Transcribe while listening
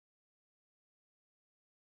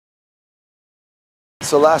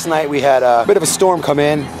So last night we had a bit of a storm come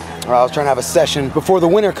in. I was trying to have a session before the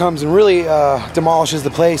winter comes and really demolishes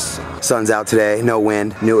the place. Sun's out today, no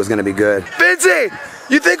wind. Knew it was gonna be good. Vincy,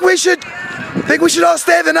 you think we should all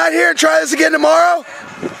stay the night here and try this again tomorrow?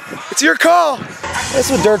 It's your call.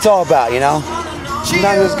 That's what dirt's all about, you know?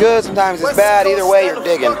 Sometimes it's good, sometimes it's bad. Either way, you're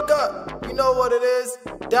digging. You know what it is?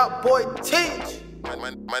 That boy Teach. My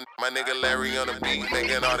nigga Larry on the beat,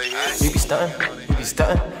 making all the hits. We be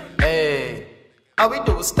stuntin', hey. All we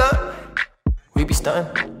do is stunt. We be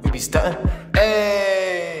stuntin',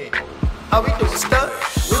 hey. All we do is stunt.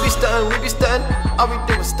 We be stuntin', all we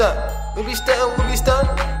do is stunt. We be stuntin', We be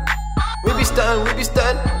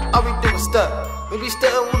stuntin', all we do is stunt. We be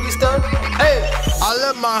stuntin', hey. All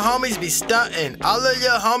of my homies be stuntin', all of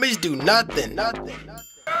your homies do nothing.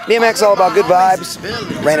 BMX all about good vibes,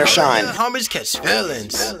 rain or shine. All of your homies catch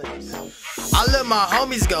feelings. All of my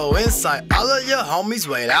homies go inside, all of your homies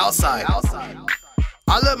wait outside.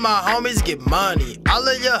 All of my homies get money, all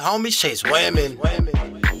of your homies chase women.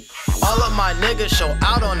 All of my niggas show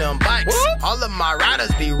out on them bikes. All of my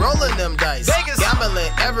riders be rolling them dice.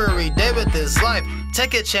 Gambling every day with this life.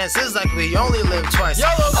 Taking chances like we only live twice.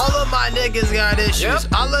 All of my niggas got issues.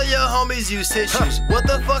 All of your homies use tissues. What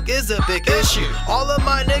the fuck is a big issue? All of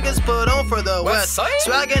my niggas put on for the West.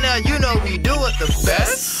 Swagging out, you know we do it the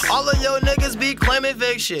best. All of your niggas be claiming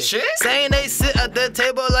fake shit. Saying they sit at the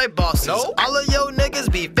table like bosses. All of your niggas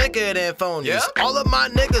be faker than phonies. All of my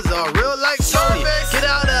niggas are real like Sony. Get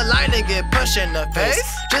out of line and get punched in the face.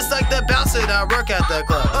 Just like the bouncer that work at the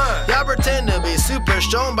club. Y'all pretend to be super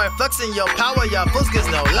strong by flexing your power. Y'all fools gets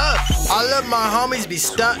no love. All of my homies be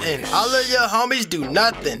stuntin'. All of your homies do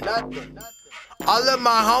nothing. All of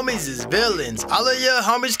my homies is villains. All of your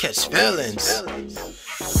homies catch feelings.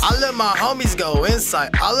 All of my homies go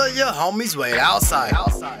inside. All of your homies wait outside.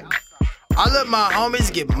 All of my homies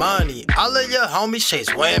get money. All of your homies chase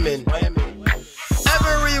women.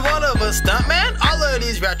 Every one of us stunt, man. All of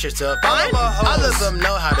these ratchets are fine. All of them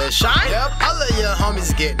know how to shine. All of your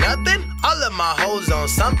homies get nothing. All of my hoes on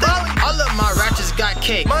something. All of my ratchets got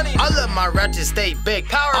cake. All of my ratchets stay big.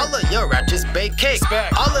 All of your ratchets bake cake.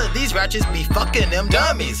 All of these ratchets be fucking them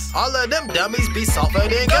dummies. All of them dummies be softer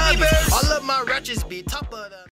than gummies. All of my ratchets be top of the